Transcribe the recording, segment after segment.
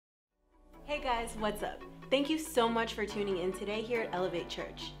Hey guys, what's up? Thank you so much for tuning in today here at Elevate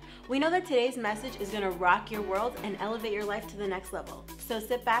Church. We know that today's message is going to rock your world and elevate your life to the next level. So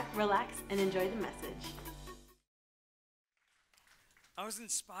sit back, relax, and enjoy the message. I was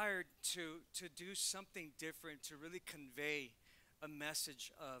inspired to do something different, to really convey a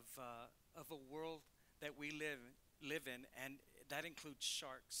message of a world that we live in, and that includes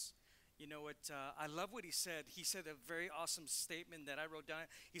sharks. You know what? I love what he said. He said a very awesome statement that I wrote down.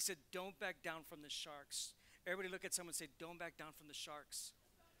 He said, "Don't back down from the sharks." Everybody look at someone and say, "Don't back down from the sharks."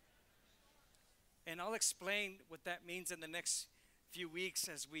 And I'll explain what that means in the next few weeks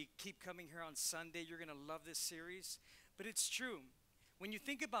as we keep coming here on Sunday. You're going to love this series. But it's true. When you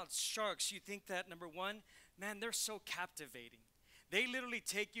think about sharks, you think that, number one, man, they're so captivating. They literally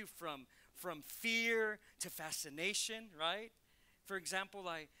take you from fear to fascination, right? For example,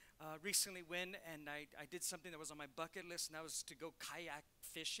 I recently went and I did something that was on my bucket list, and that was to go kayak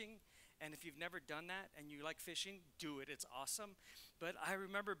fishing. And if you've never done that and you like fishing, do it. It's awesome. But I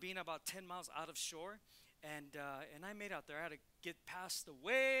remember being about 10 miles out of shore, and I made out there. I had to get past the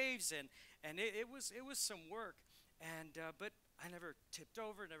waves, and it was some work. But I never tipped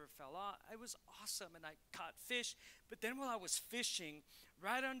over, never fell off. It was awesome, and I caught fish. But then while I was fishing,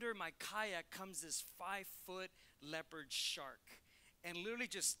 right under my kayak comes this 5-foot leopard shark, and literally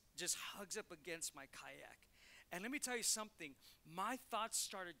just hugs up against my kayak. And let me tell you something. My thoughts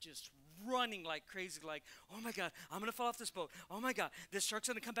started just running like crazy, like, oh my God, I'm gonna fall off this boat. Oh my God, this shark's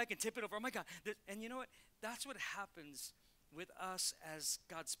gonna come back and tip it over. Oh my God. And you know what? That's what happens with us as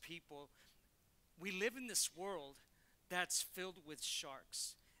God's people. We live in this world that's filled with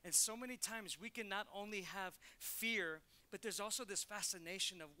sharks. And so many times we can not only have fear, but there's also this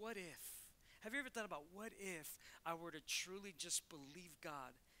fascination of what if? Have you ever thought about what if I were to truly just believe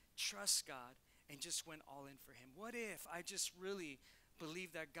God, trust God, and just went all in for him? What if I just really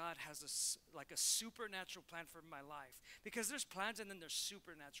believe that God has a supernatural plan for my life? Because there's plans and then there's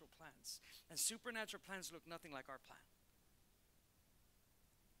supernatural plans. And supernatural plans look nothing like our plan.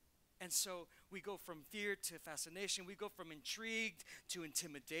 And so we go from fear to fascination. We go from intrigued to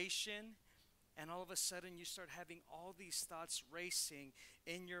intimidation. And all of a sudden you start having all these thoughts racing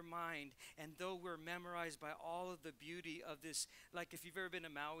in your mind. And though we're memorized by all of the beauty of this, like if you've ever been to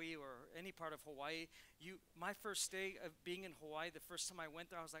Maui or any part of Hawaii, my first day of being in Hawaii, the first time I went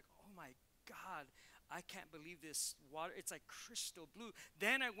there, I was like, oh my God, I can't believe this water. It's like crystal blue.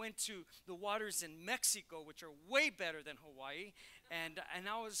 Then I went to the waters in Mexico, which are way better than Hawaii. And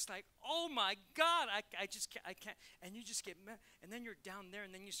I was like, oh my God, I can't. And you just get, and then you're down there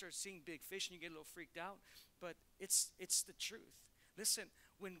and then you start seeing big fish and you get a little freaked out. But it's the truth. Listen,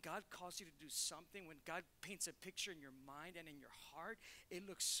 when God calls you to do something, when God paints a picture in your mind and in your heart, it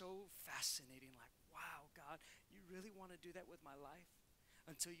looks so fascinating. Like, wow, God, you really want to do that with my life?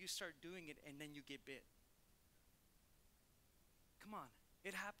 Until you start doing it and then you get bit. Come on,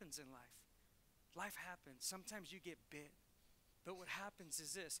 it happens in life. Life happens. Sometimes you get bit. But what happens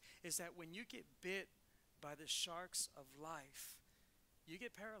is this, is that when you get bit by the sharks of life, you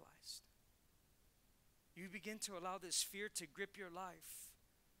get paralyzed. You begin to allow this fear to grip your life.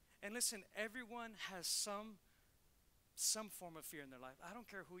 And listen, everyone has some form of fear in their life. I don't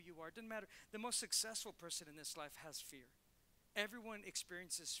care who you are. It doesn't matter. The most successful person in this life has fear. Everyone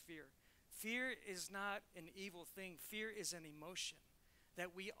experiences fear. Fear is not an evil thing. Fear is an emotion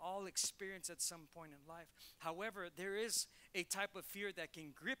that we all experience at some point in life. However, there is a type of fear that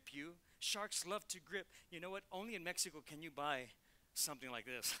can grip you. Sharks love to grip. You know what? Only in Mexico can you buy something like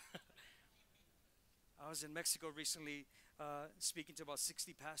this. I was in Mexico recently speaking to about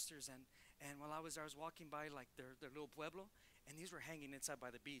 60 pastors, and while I was walking by like their little pueblo, and these were hanging inside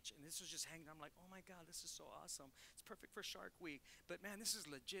by the beach. And this was just hanging. I'm like, oh my God, this is so awesome. It's perfect for Shark Week. But man, this is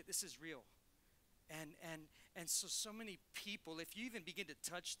legit. This is real. And so many people, if you even begin to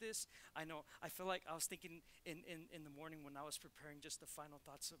touch this, I feel like I was thinking in the morning when I was preparing just the final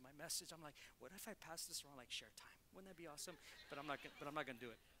thoughts of my message. I'm like, what if I pass this around like share time? Wouldn't that be awesome? But I'm not gonna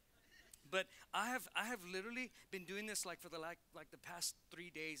do it. But I have literally been doing this like for the past 3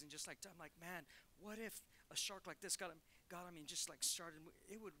 days, and just like I'm like, man, what if a shark like this just like started,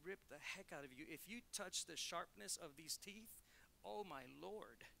 it would rip the heck out of you. If you touch the sharpness of these teeth, oh my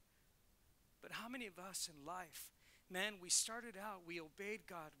Lord. But how many of us in life, man, we started out, we obeyed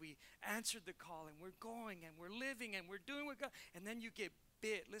God, we answered the call, and we're going, and we're living, and we're doing what God, and then you get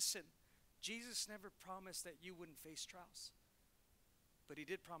bit. Listen, Jesus never promised that you wouldn't face trials. But he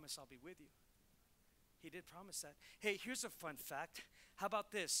did promise, I'll be with you. He did promise that. Hey, here's a fun fact. How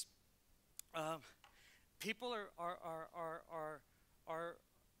about this? People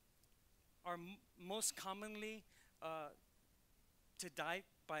are most commonly to die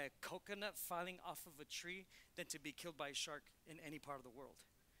by a coconut falling off of a tree than to be killed by a shark in any part of the world.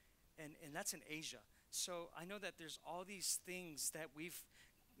 And that's in Asia. So I know that there's all these things that we've,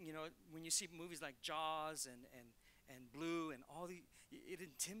 when you see movies like Jaws and Blue and all the, it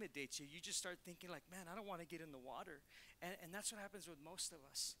intimidates you. You just start thinking like, man, I don't want to get in the water. And that's what happens with most of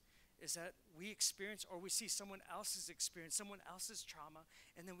us, is that we experience, or we see someone else's experience, someone else's trauma,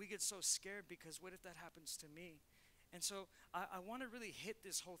 and then we get so scared because what if that happens to me? And so I want to really hit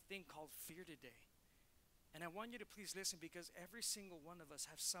this whole thing called fear today. And I want you to please listen, because every single one of us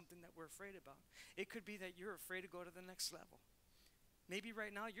have something that we're afraid about. It could be that you're afraid to go to the next level. Maybe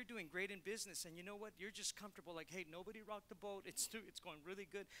right now you're doing great in business, and you know what? You're just comfortable, like, hey, nobody rocked the boat. It's going really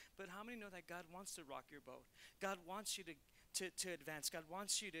good. But how many know that God wants to rock your boat? God wants you to advance. God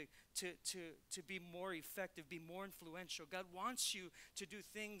wants you to be more effective, be more influential. God wants you to do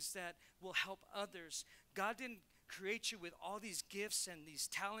things that will help others. God didn't create you with all these gifts and these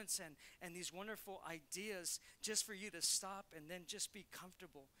talents and these wonderful ideas just for you to stop and then just be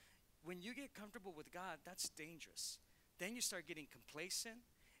comfortable. When you get comfortable with God, that's dangerous. Then you start getting complacent,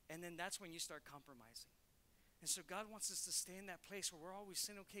 and then that's when you start compromising. And so God wants us to stay in that place where we're always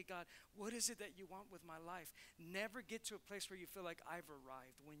saying, okay, God, what is it that you want with my life? Never get to a place where you feel like I've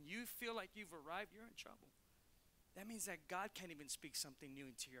arrived. When you feel like you've arrived, you're in trouble. That means that God can't even speak something new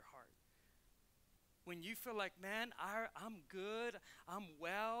into your heart. When you feel like, man, I'm good, I'm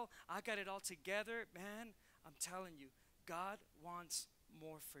well, I got it all together, man, I'm telling you, God wants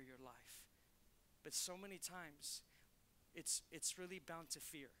more for your life. But so many times, it's really bound to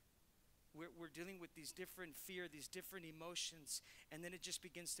fear. We're dealing with these different fear, these different emotions, and then it just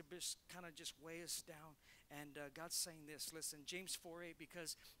begins to kind of just weigh us down. And God's saying this, listen, James 4:8,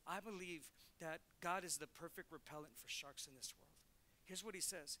 because I believe that God is the perfect repellent for sharks in this world. Here's what he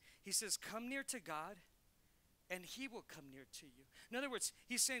says. He says, come near to God, and he will come near to you. In other words,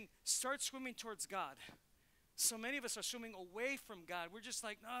 he's saying, start swimming towards God. So many of us are swimming away from God. We're just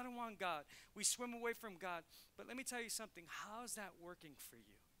like, no, I don't want God. We swim away from God. But let me tell you something. How's that working for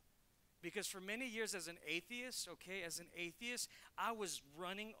you? Because for many years as an atheist, I was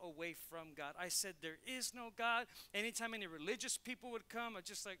running away from God. I said, there is no God. Anytime any religious people would come, I'd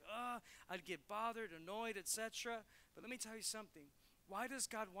just like, I'd get bothered, annoyed, etc. But let me tell you something. Why does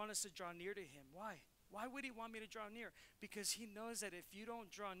God want us to draw near to him? Why? Why would he want me to draw near? Because he knows that if you don't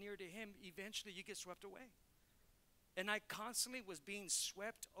draw near to him, eventually you get swept away. And I constantly was being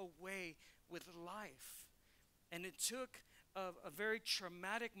swept away with life. And it took a very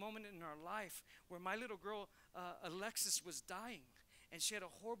traumatic moment in our life where my little girl, Alexis, was dying. And she had a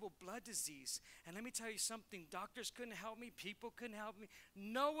horrible blood disease. And let me tell you something, doctors couldn't help me, people couldn't help me,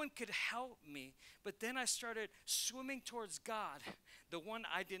 no one could help me. But then I started swimming towards God, the one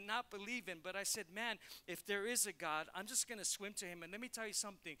I did not believe in. But I said, man, if there is a God, I'm just going to swim to him. And let me tell you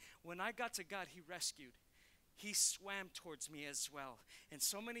something, when I got to God, he rescued. He swam towards me as well. And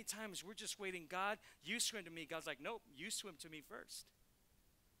so many times we're just waiting, God, you swim to me. God's like, nope, you swim to me first.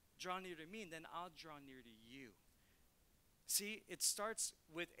 Draw near to me, and then I'll draw near to you. See, it starts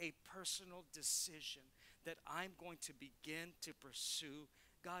with a personal decision that I'm going to begin to pursue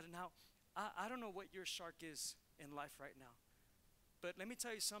God. And now, I don't know what your shark is in life right now, but let me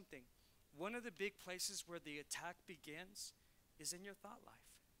tell you something. One of the big places where the attack begins is in your thought life.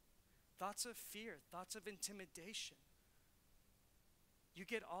 Thoughts of fear, thoughts of intimidation. You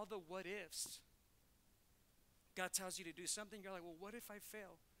get all the what ifs. God tells you to do something, you're like, well, what if I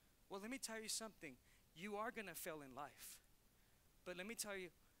fail? Well, let me tell you something. You are going to fail in life. But let me tell you,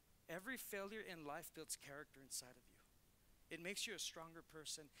 every failure in life builds character inside of you. It makes you a stronger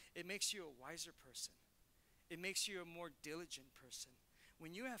person. It makes you a wiser person. It makes you a more diligent person.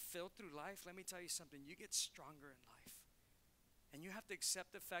 When you have failed through life, let me tell you something, you get stronger in life. And you have to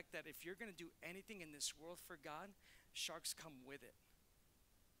accept the fact that if you're going to do anything in this world for God, sharks come with it.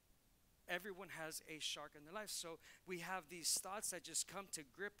 Everyone has a shark in their life. So we have these thoughts that just come to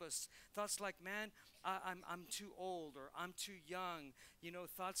grip us. Thoughts like, man, I'm too old, or I'm too young. You know,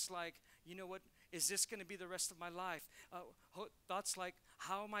 thoughts like, you know what, is this going to be the rest of my life? Thoughts like,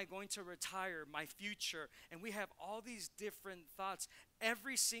 how am I going to retire, my future? And we have all these different thoughts.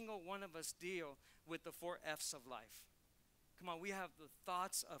 Every single one of us deal with the 4 F's of life. Come on, we have the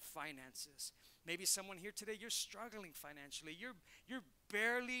thoughts of finances. Maybe someone here today, you're struggling financially. You're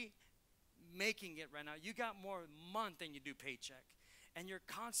barely making it right now. You got more month than you do paycheck. And you're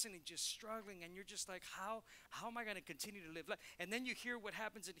constantly just struggling, and you're just like, how am I going to continue to live life? And then you hear what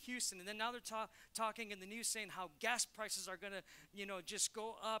happens in Houston, and then now they're talking in the news saying how gas prices are going to, just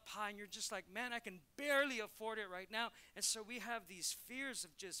go up high, and you're just like, man, I can barely afford it right now. And so we have these fears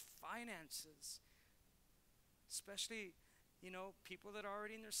of just finances, especially People that are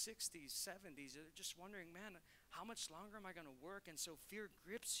already in their 60s, 70s, they're just wondering, man, how much longer am I going to work? And so fear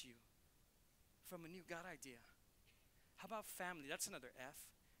grips you from a new God idea. How about family? That's another F.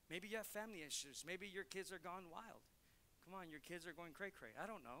 Maybe you have family issues. Maybe your kids are gone wild. Come on, your kids are going cray-cray. I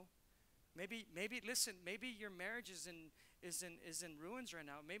don't know. Maybe your marriage is in ruins right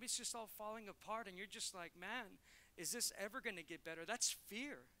now. Maybe it's just all falling apart and you're just like, man, is this ever going to get better? That's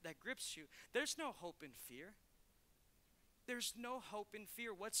fear that grips you. There's no hope in fear. There's no hope in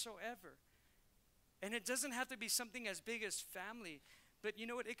fear whatsoever. And it doesn't have to be something as big as family. But you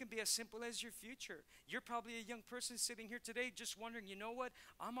know what? It can be as simple as your future. You're probably a young person sitting here today just wondering, you know what?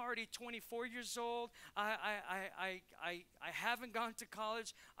 I'm already 24 years old. I haven't gone to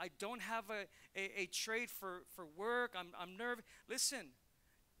college. I don't have a trade for work. I'm nervous. Listen,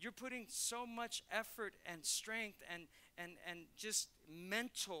 you're putting so much effort and strength and just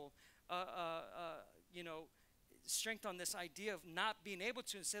mental, strength on this idea of not being able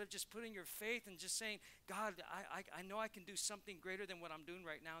to, instead of just putting your faith and just saying, God, I know I can do something greater than what I'm doing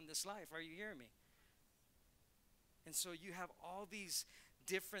right now in this life. Are you hearing me? And so you have all these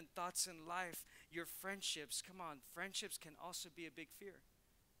different thoughts in life. Your friendships, come on, friendships can also be a big fear.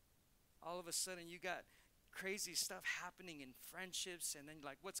 All of a sudden you got crazy stuff happening in friendships, and then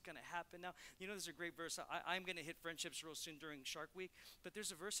like, what's going to happen now? There's a great verse. I'm going to hit friendships real soon during Shark Week, but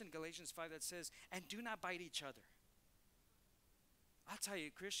there's a verse in Galatians 5 that says, and do not bite each other. I'll tell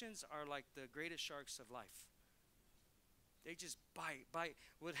you, Christians are like the greatest sharks of life. They just bite.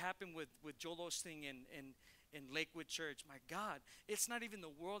 What happened with Joel Osteen in Lakewood Church, my God, it's not even the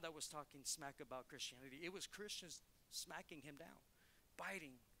world that was talking smack about Christianity. It was Christians smacking him down,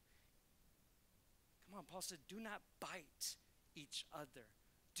 biting. Come on, Paul said, do not bite each other.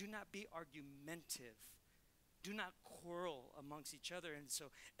 Do not be argumentative. Do not quarrel amongst each other. And so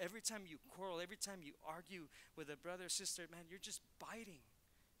every time you quarrel, every time you argue with a brother or sister, man, you're just biting.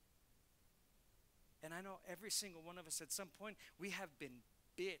 And I know every single one of us at some point, we have been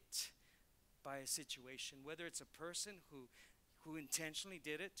bit by a situation, whether it's a person who intentionally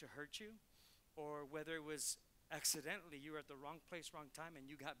did it to hurt you, or whether it was accidentally, you were at the wrong place, wrong time, and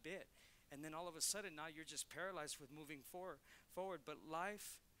you got bit. And then all of a sudden, now you're just paralyzed with moving forward. But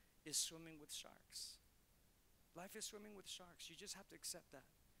life is swimming with sharks. Life is swimming with sharks. You just have to accept that.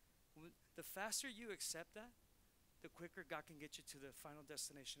 The faster you accept that, the quicker God can get you to the final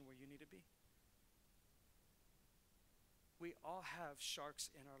destination where you need to be. We all have sharks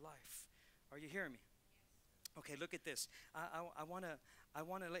in our life. Are you hearing me? Okay, look at this. I want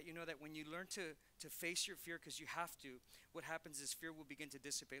to let you know that when you learn to face your fear, because you have to, what happens is fear will begin to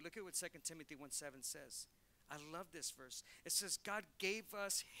dissipate. Look at what 2 Timothy 1:7 says. I love this verse. It says, God gave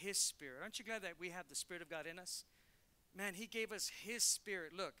us his spirit. Aren't you glad that we have the Spirit of God in us? Man, he gave us his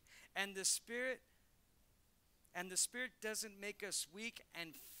spirit. Look, and the spirit doesn't make us weak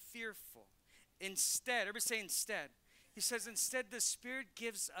and fearful. Instead, everybody say instead. He says instead the Spirit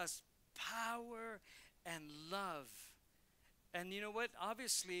gives us power and love. And you know what?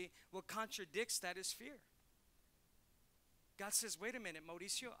 Obviously, what contradicts that is fear. God says, wait a minute,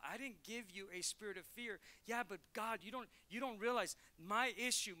 Mauricio, I didn't give you a spirit of fear. Yeah, but God, you don't realize my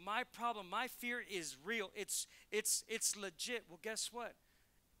issue, my problem, my fear is real. It's legit. Well, guess what?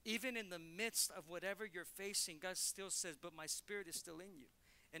 Even in the midst of whatever you're facing, God still says, but my spirit is still in you.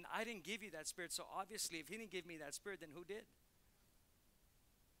 And I didn't give you that spirit. So obviously, if he didn't give me that spirit, then who did?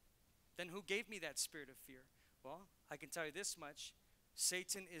 Then who gave me that spirit of fear? Well, I can tell you this much.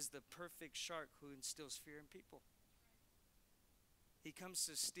 Satan is the perfect shark who instills fear in people. He comes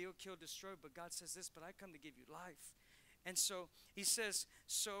to steal, kill, destroy, but God says this, but I come to give you life. And so he says,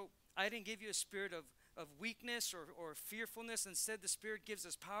 so I didn't give you a spirit of weakness or fearfulness. Instead, the Spirit gives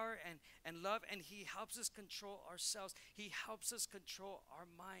us power and love, and he helps us control ourselves. He helps us control our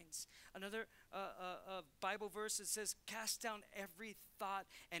minds. Another Bible verse, it says, cast down every thought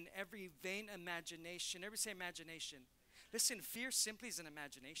and every vain imagination. Everybody say imagination. Listen, fear simply is an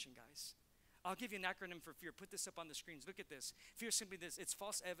imagination, guys. I'll give you an acronym for fear. Put this up on the screens. Look at this. Fear is simply this. It's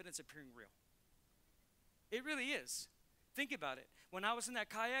false evidence appearing real. It really is. Think about it. When I was in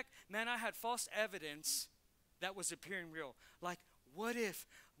that kayak, man, I had false evidence that was appearing real. Like, what if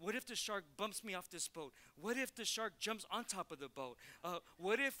the shark bumps me off this boat? What if the shark jumps on top of the boat?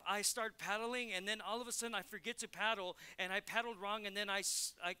 What if I start paddling and then all of a sudden I forget to paddle and I paddled wrong, and then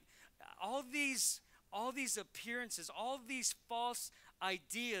all these appearances, all these false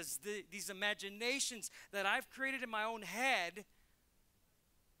ideas, these imaginations that I've created in my own head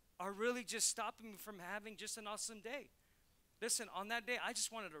are really just stopping me from having just an awesome day. Listen, on that day, I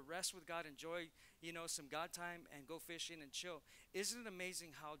just wanted to rest with God, enjoy, some God time and go fishing and chill. Isn't it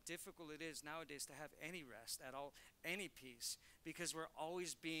amazing how difficult it is nowadays to have any rest at all, any peace, because we're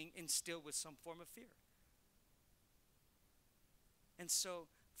always being instilled with some form of fear. And so,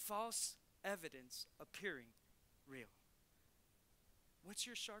 false evidence appearing real. What's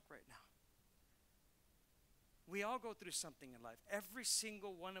your shark right now? We all go through something in life. Every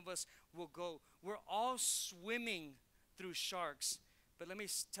single one of us will go. We're all swimming through sharks. But let me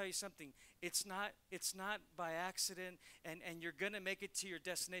tell you something. It's not by accident, and you're going to make it to your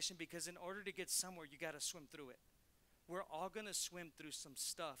destination, because in order to get somewhere, you got to swim through it. We're all going to swim through some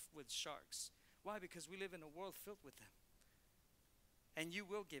stuff with sharks. Why? Because we live in a world filled with them. And you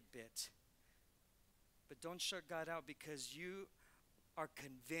will get bit. But don't shut God out because you are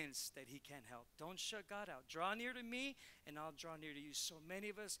convinced that he can help. Don't shut God out. Draw near to me and I'll draw near to you. So many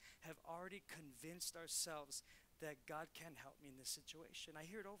of us have already convinced ourselves that God can help me in this situation. I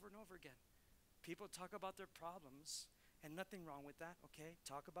hear it over and over again. People talk about their problems, and nothing wrong with that, okay?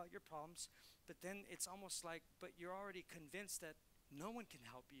 Talk about your problems. But then it's almost like, but you're already convinced that no one can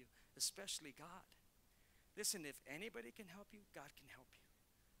help you, especially God. Listen, if anybody can help you, God can help you.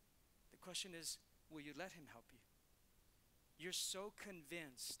 The question is, will you let him help you? You're so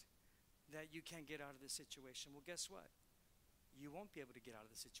convinced that you can't get out of this situation. Well, guess what? You won't be able to get out of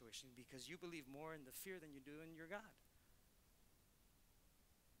the situation because you believe more in the fear than you do in your God.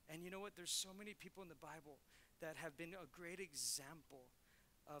 And you know what? There's so many people in the Bible that have been a great example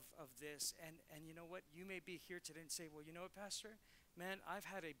of this. And you know what? You may be here today and say, well, you know what, Pastor? Man, I've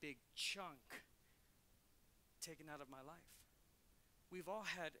had a big chunk taken out of my life. We've all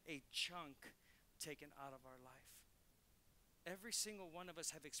had a chunk taken out of our life. Every single one of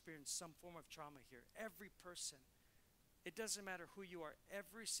us have experienced some form of trauma here. Every person. It doesn't matter who you are.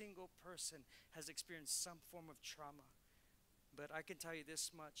 Every single person has experienced some form of trauma. But I can tell you this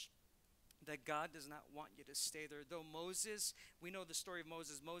much, that God does not want you to stay there. Though Moses, we know the story of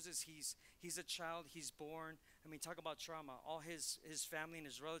Moses. Moses, he's a child, he's born. I mean, talk about trauma. All his family and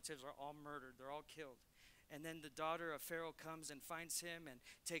his relatives are all murdered. They're all killed. And then the daughter of Pharaoh comes and finds him and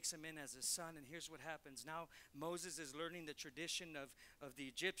takes him in as a son. And here's what happens. Now Moses is learning the tradition of the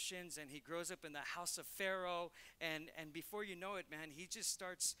Egyptians, and he grows up in the house of Pharaoh. And before you know it, man, he just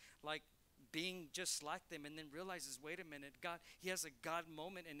starts like being just like them, and then realizes, wait a minute, God, he has a God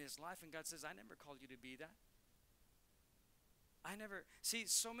moment in his life, and God says, I never called you to be that. See,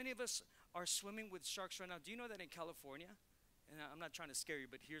 so many of us are swimming with sharks right now. Do you know that in California? And I'm not trying to scare you,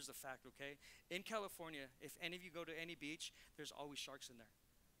 but here's the fact, okay? In California, if any of you go to any beach, there's always sharks in there.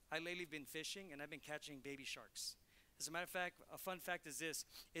 I lately been fishing, and I've been catching baby sharks. As a matter of fact, a fun fact is this,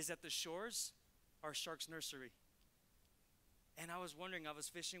 is that the shores are sharks' nursery. And I was wondering, I was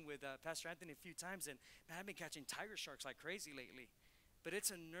fishing with Pastor Anthony a few times, and man, I've been catching tiger sharks like crazy lately. But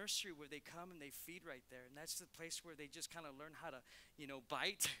it's a nursery where they come and they feed right there. And that's the place where they just kind of learn how to,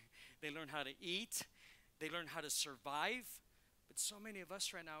 bite. They learn how to eat. They learn how to survive. But so many of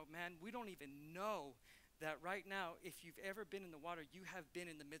us right now, man, we don't even know that right now, if you've ever been in the water, you have been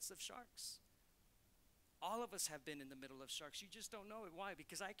in the midst of sharks. All of us have been in the middle of sharks. You just don't know it. Why?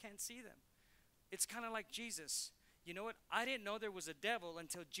 Because I can't see them. It's kind of like Jesus. You know what? I didn't know there was a devil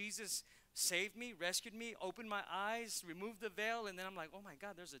until Jesus saved me, rescued me, opened my eyes, removed the veil, and then I'm like, oh my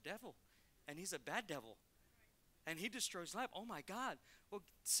God, there's a devil. And he's a bad devil. And he destroys life. Oh my God. Well,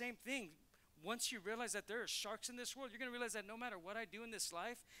 same thing. Once you realize that there are sharks in this world, you're going to realize that no matter what I do in this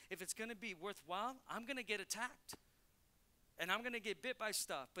life, if it's going to be worthwhile, I'm going to get attacked. And I'm going to get bit by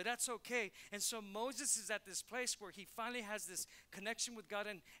stuff, but that's okay. And so Moses is at this place where he finally has this connection with God,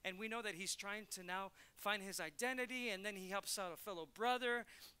 and we know that he's trying to now find his identity, and then he helps out a fellow brother,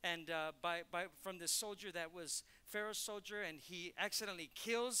 and from this soldier that was Pharaoh's soldier, and he accidentally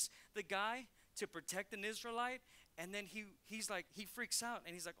kills the guy to protect an Israelite. And then he freaks out,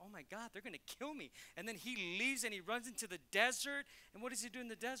 and he's like, oh my God, they're going to kill me. And then he leaves and he runs into the desert. And what does he do in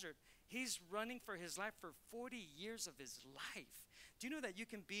the desert? He's running for his life for 40 years of his life. Do you know that you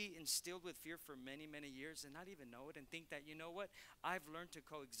can be instilled with fear for many, many years and not even know it, and think that, you know what, I've learned to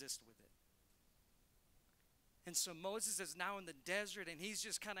coexist with it. And so Moses is now in the desert, and he's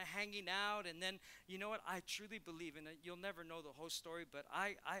just kind of hanging out. And then, you know what, I truly believe, and you'll never know the whole story, but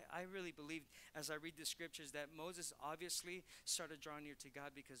I really believe as I read the scriptures that Moses obviously started drawing near to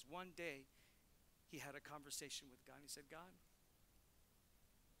God, because one day he had a conversation with God. He said, God,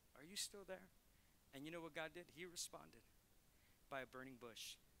 are you still there? And you know what God did? He responded by a burning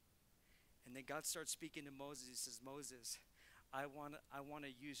bush. And then God starts speaking to Moses. He says, Moses, I want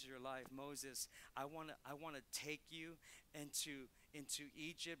to use your life. Moses, I want to take you into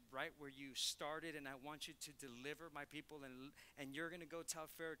Egypt, right where you started, and I want you to deliver my people, and you're going to go tell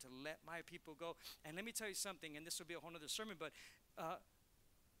Pharaoh to let my people go. And let me tell you something, and this will be a whole other sermon, but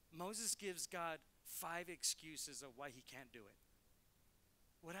Moses gives God 5 excuses of why he can't do it.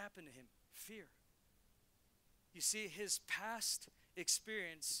 What happened to him? Fear. You see, his past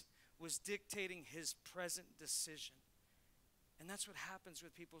experience was dictating his present decision. And that's what happens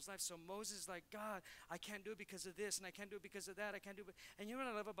with people's lives. So Moses is like, God, I can't do it because of this, and I can't do it because of that. I can't do it. And you know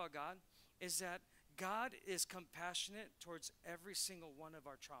what I love about God? Is that God is compassionate towards every single one of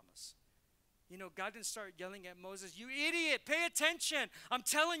our traumas. You know, God didn't start yelling at Moses, you idiot, pay attention. I'm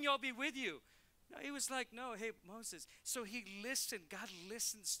telling you, I'll be with you. No, he was like, no, hey, Moses. So he listened. God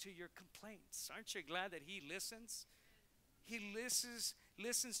listens to your complaints. Aren't you glad that he listens? He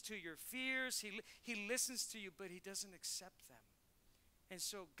listens to your fears. He listens to you, but he doesn't accept them. And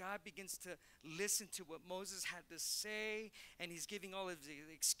so God begins to listen to what Moses had to say, and he's giving all of the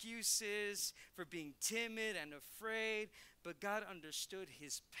excuses for being timid and afraid. But God understood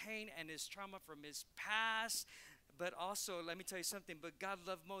his pain and his trauma from his past. But also, let me tell you something, but God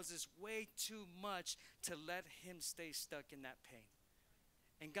loved Moses way too much to let him stay stuck in that pain.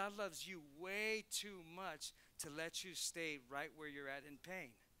 And God loves you way too much to let you stay right where you're at in pain.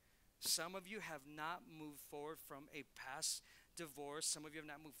 Some of you have not moved forward from a past divorce. Some of you have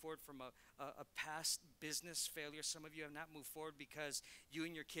not moved forward from a past business failure. Some of you have not moved forward because you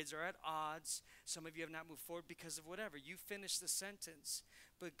and your kids are at odds. Some of you have not moved forward because of whatever. You finished the sentence.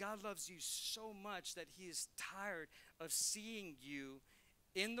 But God loves you so much that he is tired of seeing you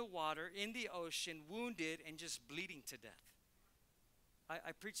in the water, in the ocean, wounded and just bleeding to death.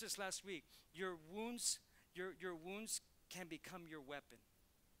 I preached this last week. Your wounds can become your weapon.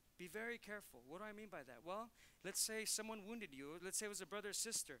 Be very careful. What do I mean by that? Well, let's say someone wounded you. Let's say it was a brother or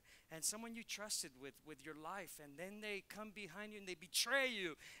sister, and someone you trusted with your life, and then they come behind you and they betray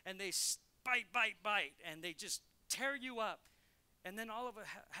you, and they bite, and they just tear you up. And then all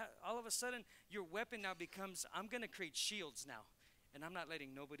of a sudden, your weapon now becomes, I'm going to create shields now, and I'm not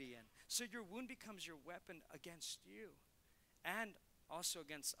letting nobody in. So your wound becomes your weapon against you and also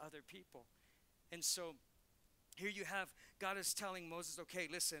against other people. And so here you have, God is telling Moses, okay,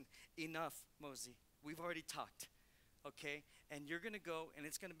 listen, enough, Mosey. We've already talked, okay? And you're going to go, and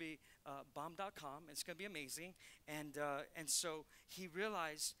it's going to be bomb.com. It's going to be amazing. And so he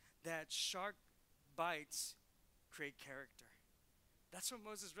realized that shark bites create character. That's what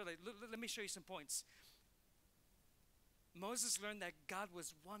Moses realized. Let me show you some points. Moses learned that God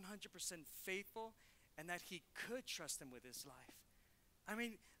was 100% faithful and that he could trust him with his life. I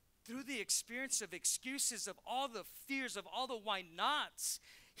mean, through the experience of excuses, of all the fears, of all the why nots,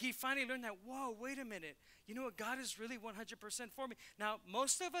 he finally learned that, whoa, wait a minute. You know what? God is really 100% for me. Now,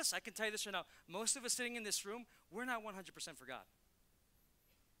 most of us, I can tell you this right now, most of us sitting in this room, we're not 100% for God.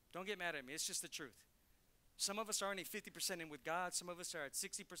 Don't get mad at me. It's just the truth. Some of us are only 50% in with God. Some of us are at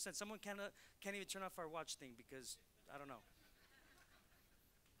 60%. Someone can't even turn off our watch thing because, I don't know.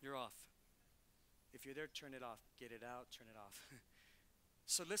 You're off. If you're there, turn it off. Get it out, turn it off.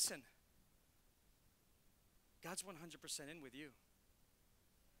 So listen, God's 100% in with you.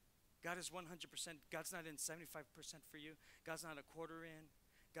 God is 100%. God's not in 75% for you. God's not a quarter in.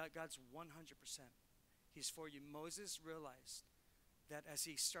 God's 100%. He's for you. Moses realized that as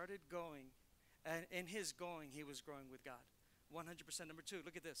he started going, and in his going, he was growing with God. 100%. Number 2,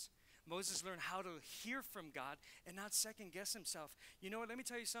 look at this. Moses learned how to hear from God and not second guess himself. You know what? Let me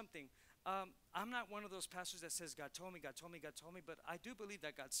tell you something. I'm not one of those pastors that says, God told me, God told me, God told me, but I do believe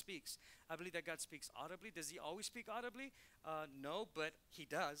that God speaks. I believe that God speaks audibly. Does he always speak audibly? No, but he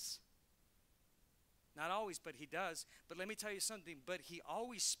does. Not always, but he does. But let me tell you something, but he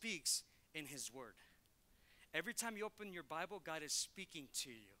always speaks in his word. Every time you open your Bible, God is speaking to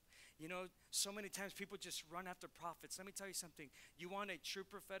you. You know, so many times people just run after prophets. Let me tell you something. You want a true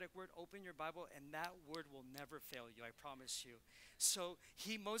prophetic word, open your Bible, and that word will never fail you, I promise you. So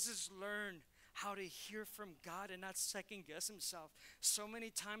Moses learned how to hear from God and not second guess himself. So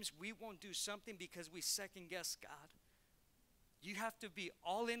many times we won't do something because we second guess God. You have to be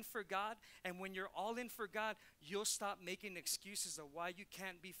all in for God, and when you're all in for God, you'll stop making excuses of why you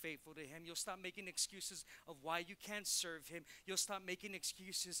can't be faithful to him. You'll stop making excuses of why you can't serve him. You'll stop making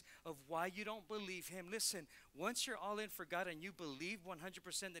excuses of why you don't believe him. Listen, once you're all in for God and you believe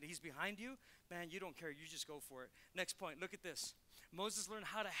 100% that he's behind you, man, you don't care. You just go for it. Next point, look at this. Moses learned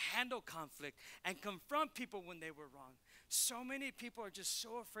how to handle conflict and confront people when they were wrong. So many people are just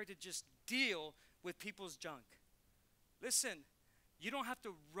so afraid to just deal with people's junk. Listen, you don't have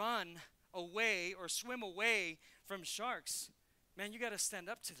to run away or swim away from sharks. Man, you got to stand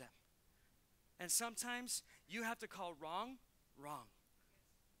up to them. And sometimes you have to call wrong, wrong.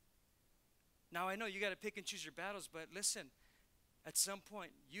 Now, I know you got to pick and choose your battles, but listen, at some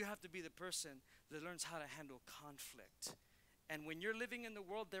point, you have to be the person that learns how to handle conflict. And when you're living in the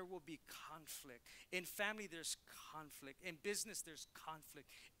world, there will be conflict. In family, there's conflict. In business, there's conflict.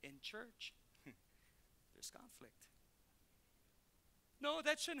 In church, there's conflict. No,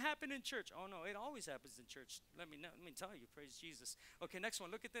 that shouldn't happen in church. Oh, no, it always happens in church. Let me tell you, praise Jesus. Okay, next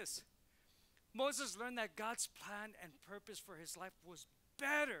one, look at this. Moses learned that God's plan and purpose for his life was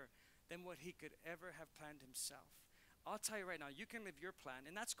better than what he could ever have planned himself. I'll tell you right now, you can live your plan,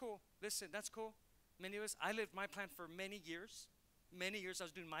 and that's cool. Listen, that's cool. Many of us, I lived my plan for many years. Many years I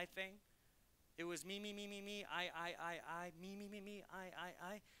was doing my thing. It was me, me, me, me, me, I, me, me, me, me,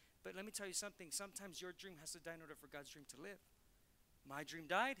 I. But let me tell you something. Sometimes your dream has to die in order for God's dream to live. My dream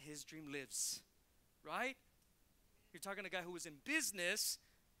died, his dream lives. Right? You're talking to a guy who was in business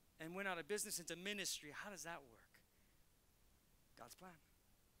and went out of business into ministry. How does that work? God's plan.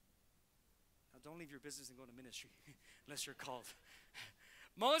 Now, don't leave your business and go to ministry unless you're called.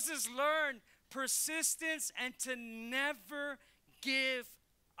 Moses learned persistence and to never give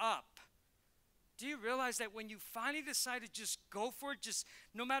up. Do you realize that when you finally decide to just go for it, just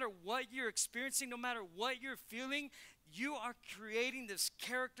no matter what you're experiencing, no matter what you're feeling, you are creating this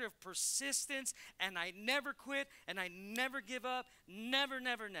character of persistence, and I never quit, and I never give up, never,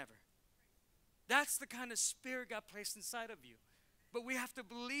 never, never. That's the kind of spirit God placed inside of you. But we have to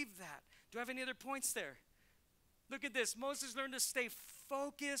believe that. Do I have any other points there? Look at this. Moses learned to stay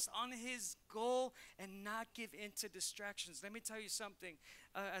focused on his goal and not give in to distractions. Let me tell you something.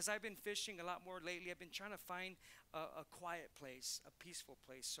 As I've been fishing a lot more lately, I've been trying to find a quiet place, a peaceful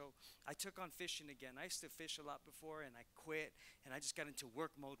place. So I took on fishing again. I used to fish a lot before, and I quit, and I just got into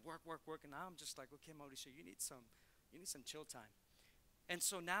work mode, work. And now I'm just like, okay, Mauricio, you need some chill time. And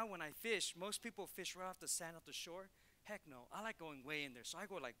so now when I fish, most people fish right off the sand, off the shore. Heck no, I like going way in there. So I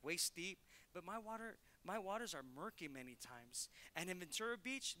go like waist deep, but my waters are murky many times. And in Ventura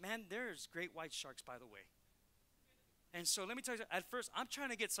Beach, man, there's great white sharks, by the way. And so let me tell you, at first, I'm trying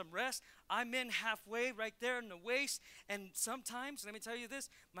to get some rest. I'm in halfway right there in the waist. And sometimes, let me tell you this,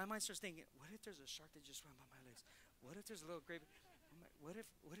 my mind starts thinking, what if there's a shark that just ran by my legs? What if there's a little gravy?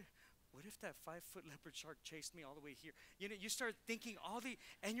 What if that 5-foot leopard shark chased me all the way here? You know, you start thinking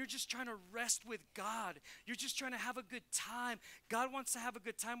and you're just trying to rest with God. You're just trying to have a good time. God wants to have a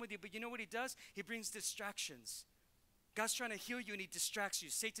good time with you, but you know what he does? He brings distractions. God's trying to heal you, and he distracts you.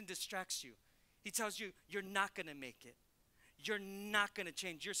 Satan distracts you. He tells you, you're not going to make it. You're not going to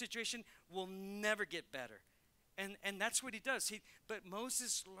change. Your situation will never get better. And that's what he does. But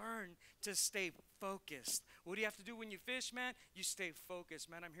Moses learned to stay focused. What do you have to do when you fish, man? You stay focused.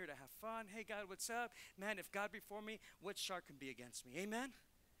 Man, I'm here to have fun. Hey, God, what's up? Man, if God before me, what shark can be against me? Amen?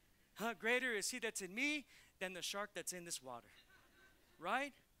 Greater is he that's in me than the shark that's in this water.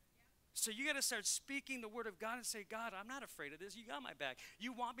 Right? So you got to start speaking the word of God and say, God, I'm not afraid of this. You got my back.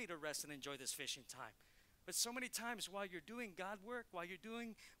 You want me to rest and enjoy this fishing time. But so many times while you're doing God work, while you're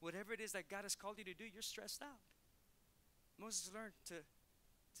doing whatever it is that God has called you to do, you're stressed out. Moses learned to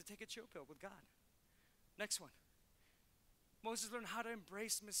take a chill pill with God. Next one. Moses learned how to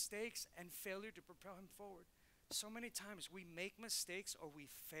embrace mistakes and failure to propel him forward. So many times we make mistakes or we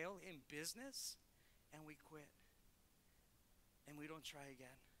fail in business and we quit. And we don't try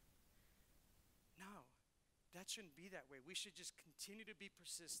again. No, that shouldn't be that way. We should just continue to be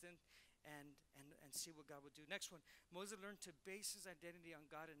persistent and see what God will do. Next one. Moses learned to base his identity on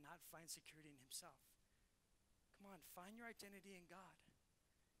God and not find security in himself. Come on, find your identity in God.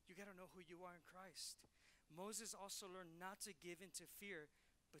 You got to know who you are in Christ. Moses also learned not to give in to fear,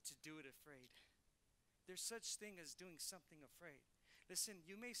 but to do it afraid. There's such thing as doing something afraid. Listen,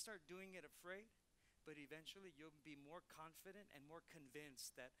 you may start doing it afraid, but eventually you'll be more confident and more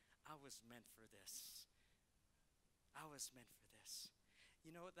convinced that I was meant for this. I was meant for this. You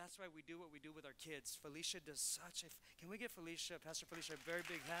know, that's why we do what we do with our kids. Felicia does such a... Can we give Felicia, Pastor Felicia, a very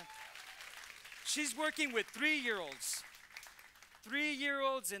big hand? She's working with 3-year-olds.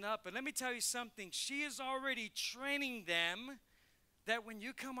 3-year-olds and up. And let me tell you something. She is already training them that when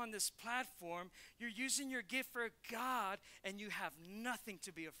you come on this platform, you're using your gift for God and you have nothing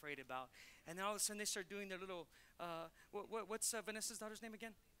to be afraid about. And then all of a sudden they start doing their little, what's Vanessa's daughter's name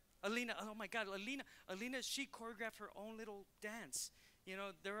again? Alina. Oh my God, Alina, she choreographed her own little dance. You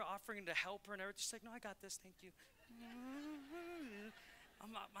know, they were offering to help her and everything. She's like, no, I got this, thank you. I'm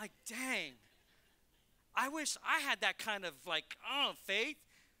like, dang. I wish I had that kind of faith.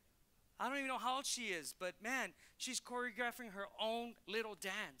 I don't even know how old she is, but man, she's choreographing her own little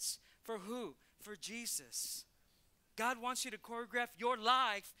dance. For who? For Jesus. God wants you to choreograph your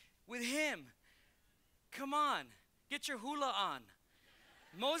life with him. Come on, get your hula on.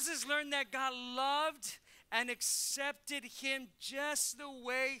 Moses learned that God loved and accepted him just the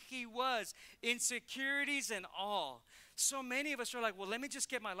way he was, insecurities and all. So many of us are like, well, let me just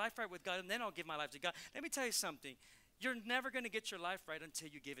get my life right with God, and then I'll give my life to God. Let me tell you something. You're never going to get your life right until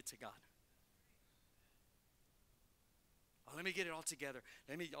you give it to God. Oh, let me get it all together.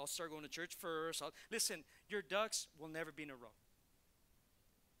 I'll start going to church first. Listen, your ducks will never be in a row.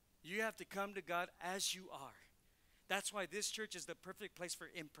 You have to come to God as you are. That's why this church is the perfect place for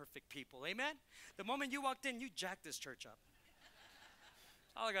imperfect people. Amen? The moment you walked in, you jacked this church up.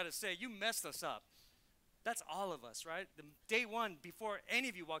 All I got to say, you messed us up. That's all of us, right? The day one, before any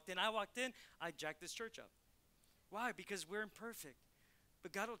of you walked in, I jacked this church up. Why? Because we're imperfect.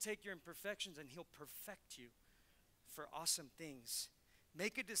 But God will take your imperfections and he'll perfect you for awesome things.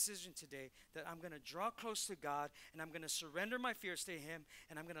 Make a decision today that I'm going to draw close to God, and I'm going to surrender my fears to him,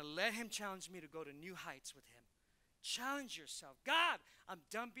 and I'm going to let him challenge me to go to new heights with him. Challenge yourself. God, I'm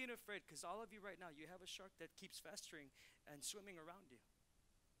done being afraid, because all of you right now, you have a shark that keeps festering and swimming around you.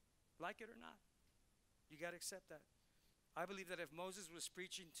 Like it or not, you got to accept that. I believe that if Moses was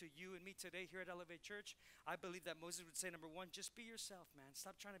preaching to you and me today here at Elevate Church, I believe that Moses would say, number one, just be yourself, man.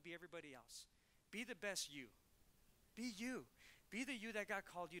 Stop trying to be everybody else. Be the best you. Be you. Be the you that God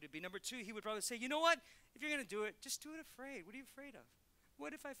called you to be. Number two, he would probably say, you know what? If you're going to do it, just do it afraid. What are you afraid of?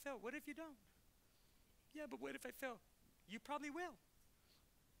 What if I fail? What if you don't? Yeah, but what if I fail? You probably will.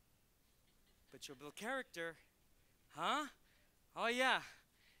 But you'll build character. Huh? Oh, yeah.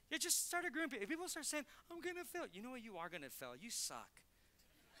 Yeah, just start agreeing. If people start saying, I'm going to fail, you know what? You are going to fail. You suck.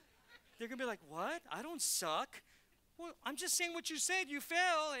 They're going to be like, what? I don't suck. Well, I'm just saying what you said. You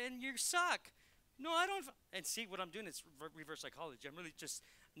fail and you suck. No, I don't. And see, what I'm doing is reverse psychology. I'm really just,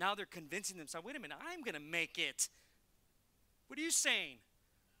 now they're convincing themselves, wait a minute, I'm going to make it. What are you saying?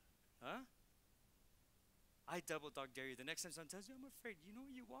 Huh? I double dog dare you. The next time someone tells you, I'm afraid, you know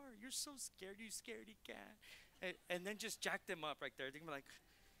what you are. You're so scared, you scaredy cat. And then just jack them up right there. They're going to be like,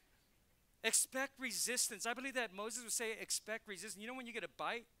 expect resistance. I believe that Moses would say, expect resistance. You know when you get a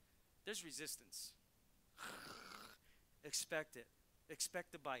bite, there's resistance. Expect it.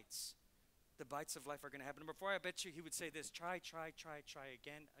 Expect the bites. The bites of life are going to happen. Number four, I bet you he would say this, try again,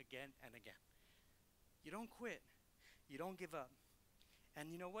 and again. You don't quit. You don't give up.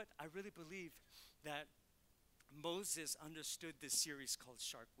 And you know what? I really believe that Moses understood this series called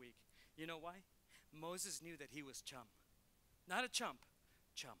Shark Week. You know why? Moses knew that he was chum. Not a chump,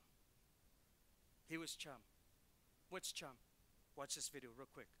 chum. He was chum. What's chum? Watch this video real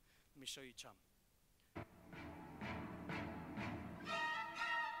quick. Let me show you chum.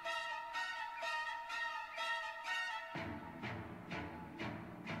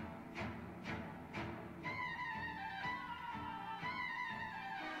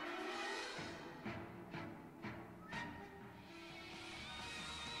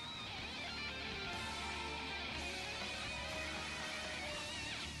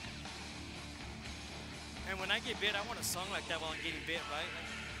 And when I get bit, I want a song like that while I'm getting bit, right?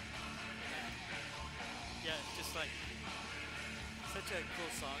 Yeah, just like, such a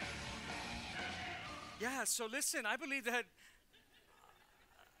cool song. Yeah, so listen, I believe that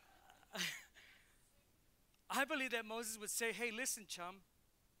Moses would say, hey, listen, chum.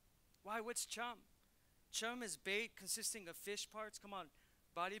 Why, what's chum? Chum is bait consisting of fish parts, come on,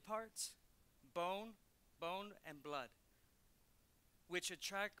 body parts, bone, and blood, which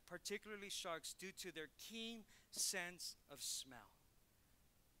attract particularly sharks due to their keen sense of smell.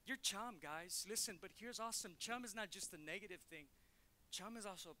 You're chum, guys. Listen, but here's awesome. Chum is not just a negative thing. Chum is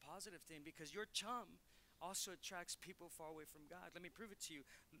also a positive thing, because your chum also attracts people far away from God. Let me prove it to you.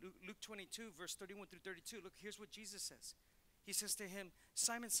 Luke 22, verse 31 through 32. Look, here's what Jesus says. He says to him,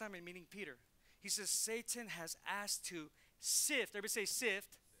 Simon, Simon, meaning Peter. He says, Satan has asked to sift. Everybody say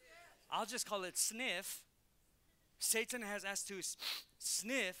sift. I'll just call it sniff. Satan has asked to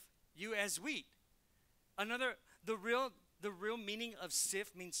sniff you as wheat. The real meaning of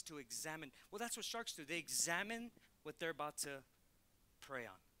sift means to examine. Well, that's what sharks do. They examine what they're about to prey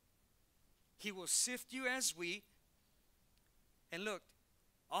on. He will sift you as wheat. And look,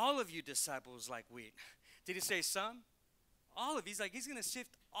 all of you disciples like wheat. Did he say some? All of you. He's going to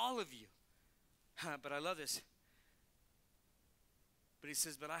sift all of you. But I love this. But he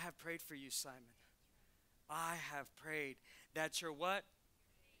says, but I have prayed for you, Simon. I have prayed that your what?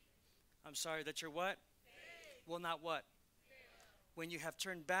 I'm sorry, that your what? Faith. Will not what? Fail. When you have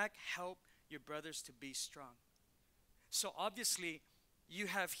turned back, help your brothers to be strong. So obviously, you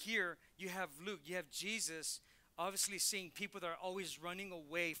have Luke, you have Jesus, obviously seeing people that are always running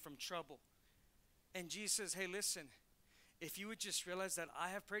away from trouble. And Jesus says, hey, listen, If you would just realize that I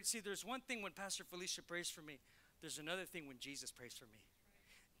have prayed. See, there's one thing when Pastor Felicia prays for me. There's another thing when Jesus prays for me.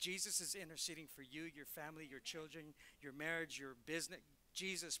 Jesus is interceding for you, your family, your children, your marriage, your business.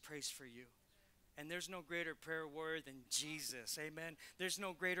 Jesus prays for you. And there's no greater prayer warrior than Jesus. Amen. There's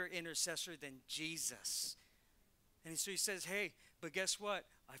no greater intercessor than Jesus. And so he says, hey, but guess what?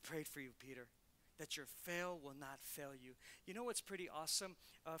 I prayed for you, Peter, that your fail will not fail you. You know what's pretty awesome?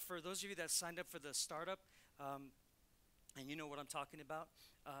 For those of you that signed up for the startup, and you know what I'm talking about,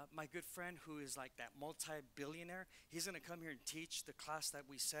 my good friend who is like that multi-billionaire, he's going to come here and teach the class that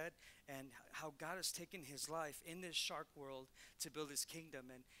we said and how God has taken his life in this shark world to build his kingdom.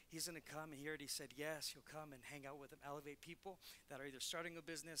 And he's going to come, and he already said yes, he'll come and hang out with them, elevate people that are either starting a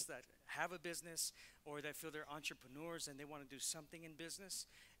business, that have a business, or that feel they're entrepreneurs and they want to do something in business.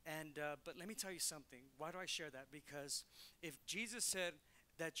 And but let me tell you something. Why do I share that? Because if Jesus said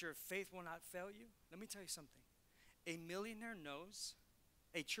that your faith will not fail you, let me tell you something. A millionaire knows,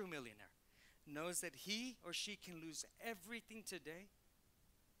 a true millionaire, knows that he or she can lose everything today,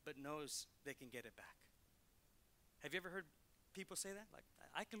 but knows they can get it back. Have you ever heard people say that? Like,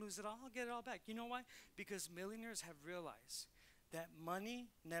 I can lose it all, I'll get it all back. You know why? Because millionaires have realized that money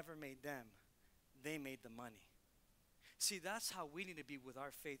never made them. They made the money. See, that's how we need to be with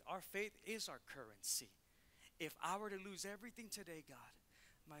our faith. Our faith is our currency. If I were to lose everything today, God,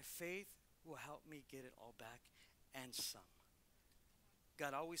 my faith will help me get it all back and some.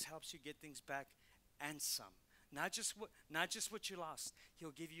 God always helps you get things back and some. Not just what you lost.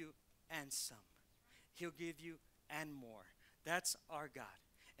 He'll give you and some. He'll give you and more. That's our God.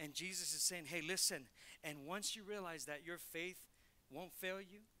 And Jesus is saying, hey, listen, and once you realize that your faith won't fail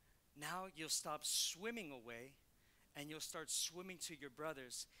you, now you'll stop swimming away and you'll start swimming to your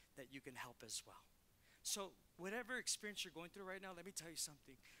brothers that you can help as well. So whatever experience you're going through right now, let me tell you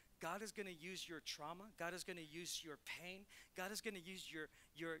something. God is going to use your trauma. God is going to use your pain. God is going to use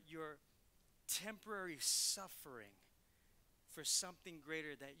your temporary suffering for something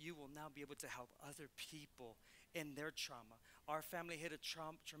greater, that you will now be able to help other people in their trauma. Our family hit a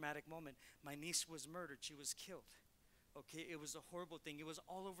traumatic moment. My niece was murdered. She was killed. Okay, it was a horrible thing. It was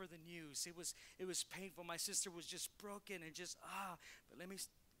all over the news. It was painful. My sister was just broken and just but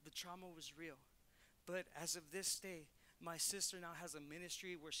the trauma was real. But as of this day, my sister now has a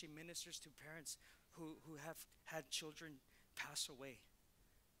ministry where she ministers to parents who have had children pass away,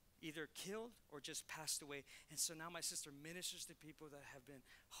 either killed or just passed away. And so now my sister ministers to people that have been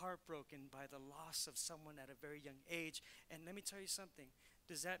heartbroken by the loss of someone at a very young age. And let me tell you something.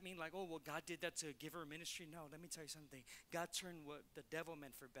 Does that mean like, oh, well, God did that to give her ministry? No, let me tell you something. God turned what the devil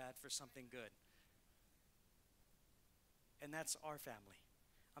meant for bad for something good. And that's our family.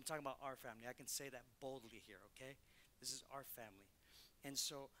 I'm talking about our family. I can say that boldly here, okay? This is our family. And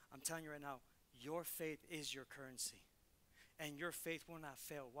so I'm telling you right now, your faith is your currency. And your faith will not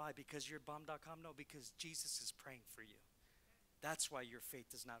fail. Why? Because you're bomb.com? No, because Jesus is praying for you. That's why your faith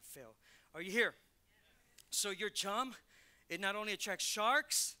does not fail. Are you here? So your chum, it not only attracts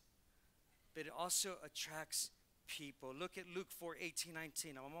sharks, but it also attracts people. Look at Luke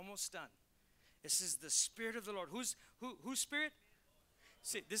 4:18-19. I'm almost done. This is the Spirit of the Lord. Whose Spirit?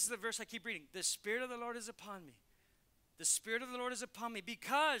 See, this is the verse I keep reading. The Spirit of the Lord is upon me. The Spirit of the Lord is upon me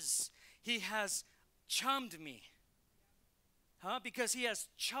because He has chummed me. Because He has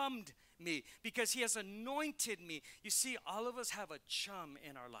chummed me. Because He has anointed me. You see, all of us have a chum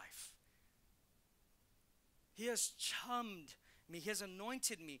in our life. He has chummed me. He has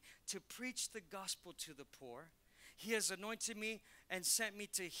anointed me to preach the gospel to the poor. He has anointed me and sent me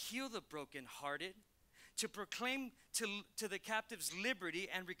to heal the brokenhearted, to proclaim to the captives liberty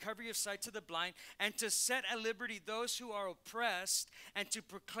and recovery of sight to the blind, and to set at liberty those who are oppressed, and to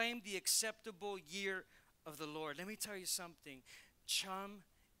proclaim the acceptable year of the Lord. Let me tell you something. Chum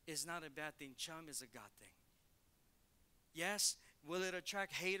is not a bad thing. Chum is a God thing. Yes, will it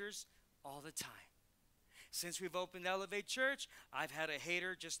attract haters? All the time. Since we've opened Elevate Church, I've had a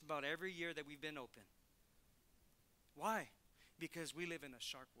hater just about every year that we've been open. Why? Because we live in a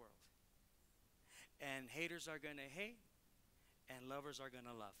shark world. And haters are going to hate, and lovers are going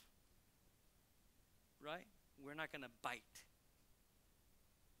to love. Right? We're not going to bite.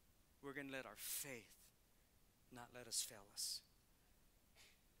 We're going to let our faith not let us fail us.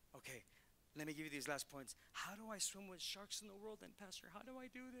 Okay, let me give you these last points. How do I swim with sharks in the world then, Pastor? How do I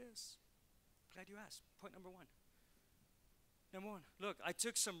do this? Glad you asked. Point number one. Number one, look, I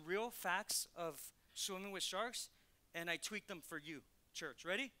took some real facts of swimming with sharks, and I tweaked them for you, church.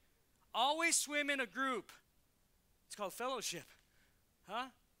 Ready? Always swim in a group. It's called fellowship.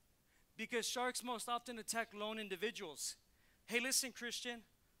 Because sharks most often attack lone individuals. Hey, listen, Christian,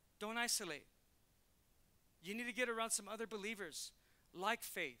 don't isolate. You need to get around some other believers like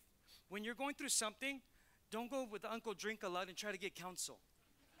faith. When you're going through something, don't go with Uncle Drink a lot and try to get counsel.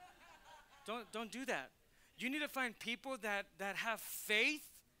 Don't do that. You need to find people that have faith,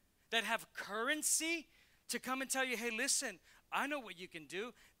 that have currency to come and tell you, hey, listen, I know what you can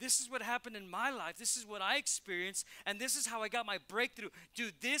do. This is what happened in my life. This is what I experienced, and this is how I got my breakthrough. Do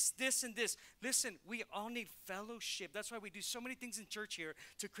this, this, and this. Listen, we all need fellowship. That's why we do so many things in church here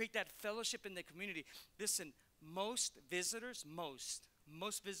to create that fellowship in the community. Listen, most visitors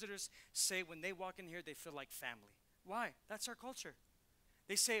say when they walk in here, they feel like family. Why? That's our culture.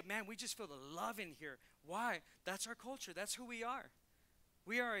 They say, man, we just feel the love in here. Why? That's our culture. That's who we are.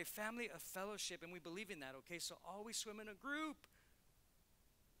 We are a family of fellowship, and we believe in that, okay? So always swim in a group.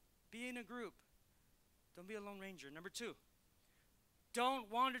 Be in a group. Don't be a lone ranger. Number 2, don't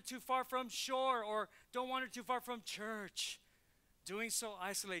wander too far from shore, or don't wander too far from church. Doing so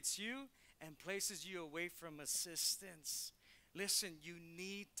isolates you and places you away from assistance. Listen, you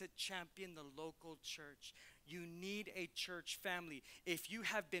need to champion the local church. You need a church family. If you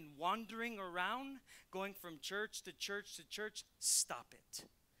have been wandering around, going from church to church to church, stop it.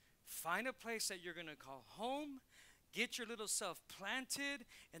 Find a place that you're going to call home. Get your little self planted,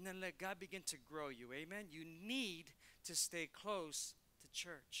 and then let God begin to grow you. Amen? You need to stay close to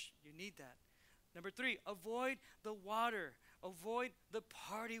church. You need that. Number 3, avoid the water. Avoid the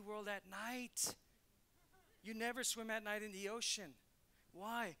party world at night. You never swim at night in the ocean.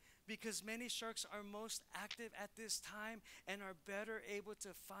 Why? Because many sharks are most active at this time and are better able to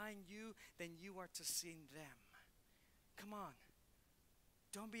find you than you are to see them. Come on.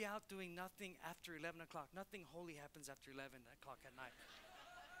 Don't be out doing nothing after 11 o'clock. Nothing holy happens after 11 o'clock at night.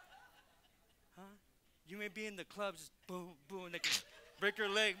 Huh? You may be in the club, just boom, boom, they can break your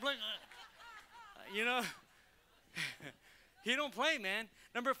leg. You know? He don't play, man.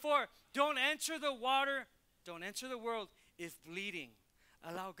 Number 4, don't enter the water. Don't enter the world if bleeding.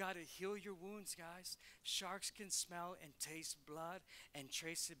 Allow God to heal your wounds, guys. Sharks can smell and taste blood and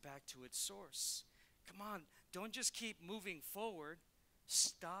trace it back to its source. Come on, don't just keep moving forward.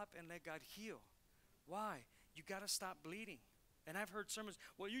 Stop and let God heal. Why? You got to stop bleeding. And I've heard sermons,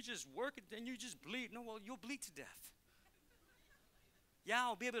 well, you just work it, then you just bleed. No, well, you'll bleed to death. Yeah,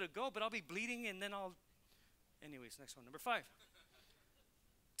 I'll be able to go, but I'll be bleeding, and then Anyways, next one, number 5.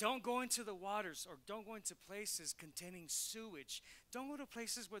 Don't go into the waters, or don't go into places containing sewage. Don't go to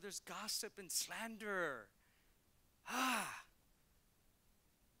places where there's gossip and slander. I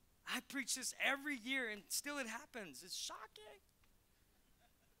preach this every year, and still it happens. It's shocking.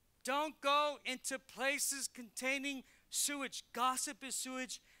 Don't go into places containing sewage. Gossip is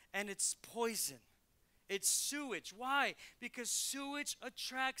sewage, and it's poison. It's sewage. Why? Because sewage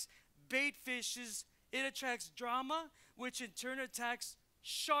attracts bait fishes. It attracts drama, which in turn attracts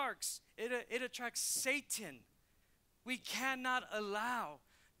sharks. It attracts Satan. We cannot allow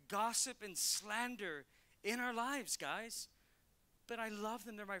gossip and slander in our lives, guys. But I love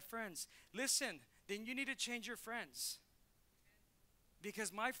them. They're my friends. Listen, then you need to change your friends.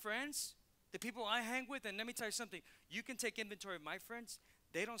 Because my friends, the people I hang with, and let me tell you something, you can take inventory of my friends,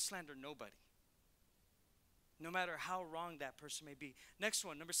 they don't slander nobody. No matter how wrong that person may be. Next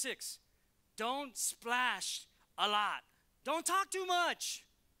one, number 6. Don't splash a lot. Don't talk too much.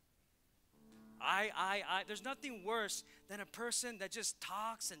 There's nothing worse than a person that just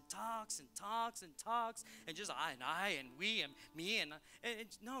talks and talks and talks and talks and just I and we and me and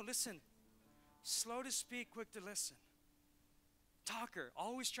no, listen. Slow to speak, quick to listen. Talker,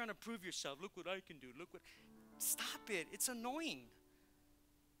 always trying to prove yourself. Look what I can do. Stop it. It's annoying.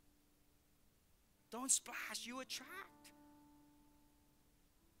 Don't splash. You attract.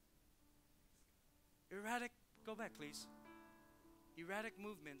 Erratic, go back please. Erratic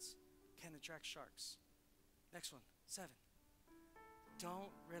movements can attract sharks. Next one, 7.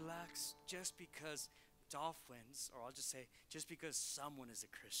 Don't relax just because dolphins, or I'll just say, just because someone is a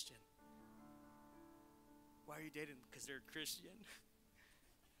Christian. Why are you dating them? Because they're a Christian?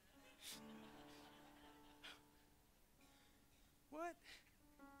 What?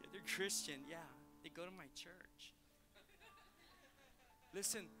 Yeah, they're Christian, yeah. They go to my church.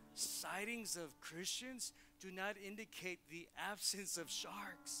 Listen, sightings of Christians do not indicate the absence of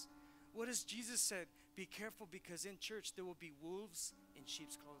sharks. What does Jesus said? Be careful, because in church there will be wolves in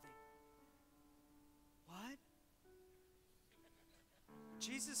sheep's clothing. What?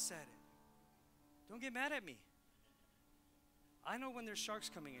 Jesus said it. Don't get mad at me. I know when there's sharks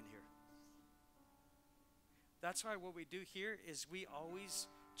coming in here. That's why what we do here is we always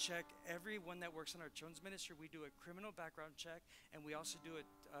check everyone that works in our children's ministry. We do a criminal background check, and we also do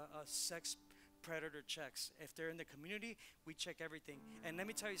a sex predator checks. If they're in the community, we check everything. And let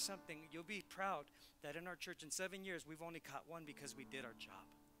me tell you something, you'll be proud that in our church in 7 years, we've only caught one because we did our job.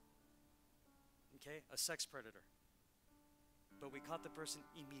 Okay, a sex predator. But we caught the person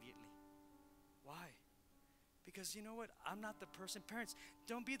immediately. Why? Because you know what? I'm not the person. Parents,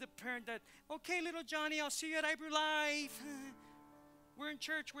 don't be the parent that, okay, little Johnny, I'll see you at Ivory Life. We're in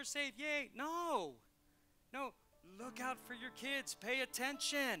church, we're saved, yay. No. No, look out for your kids. Pay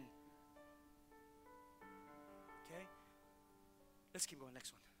attention. Okay? Let's keep going.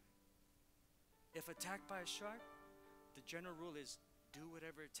 Next one. If attacked by a shark, the general rule is do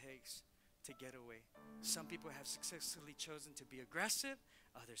whatever it takes to get away. Some people have successfully chosen to be aggressive,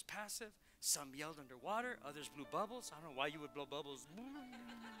 others passive. Some yelled underwater, others blew bubbles. I don't know why you would blow bubbles.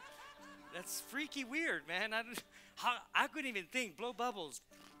 That's freaky weird, man. I couldn't even think, blow bubbles.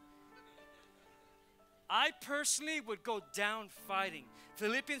 I personally would go down fighting.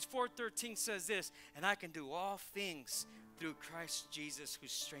 Philippians 4:13 says this, and I can do all things through Christ Jesus who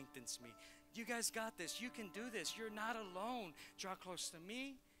strengthens me. You guys got this. You can do this. You're not alone. Draw close to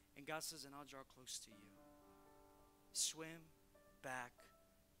me. And God says, and I'll draw close to you. Swim back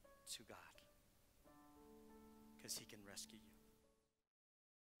to God, because He can rescue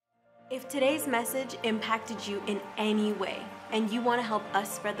you. If today's message impacted you in any way and you want to help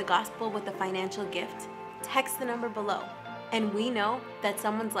us spread the gospel with a financial gift, text the number below. And we know that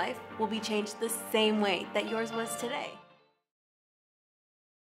someone's life will be changed the same way that yours was today.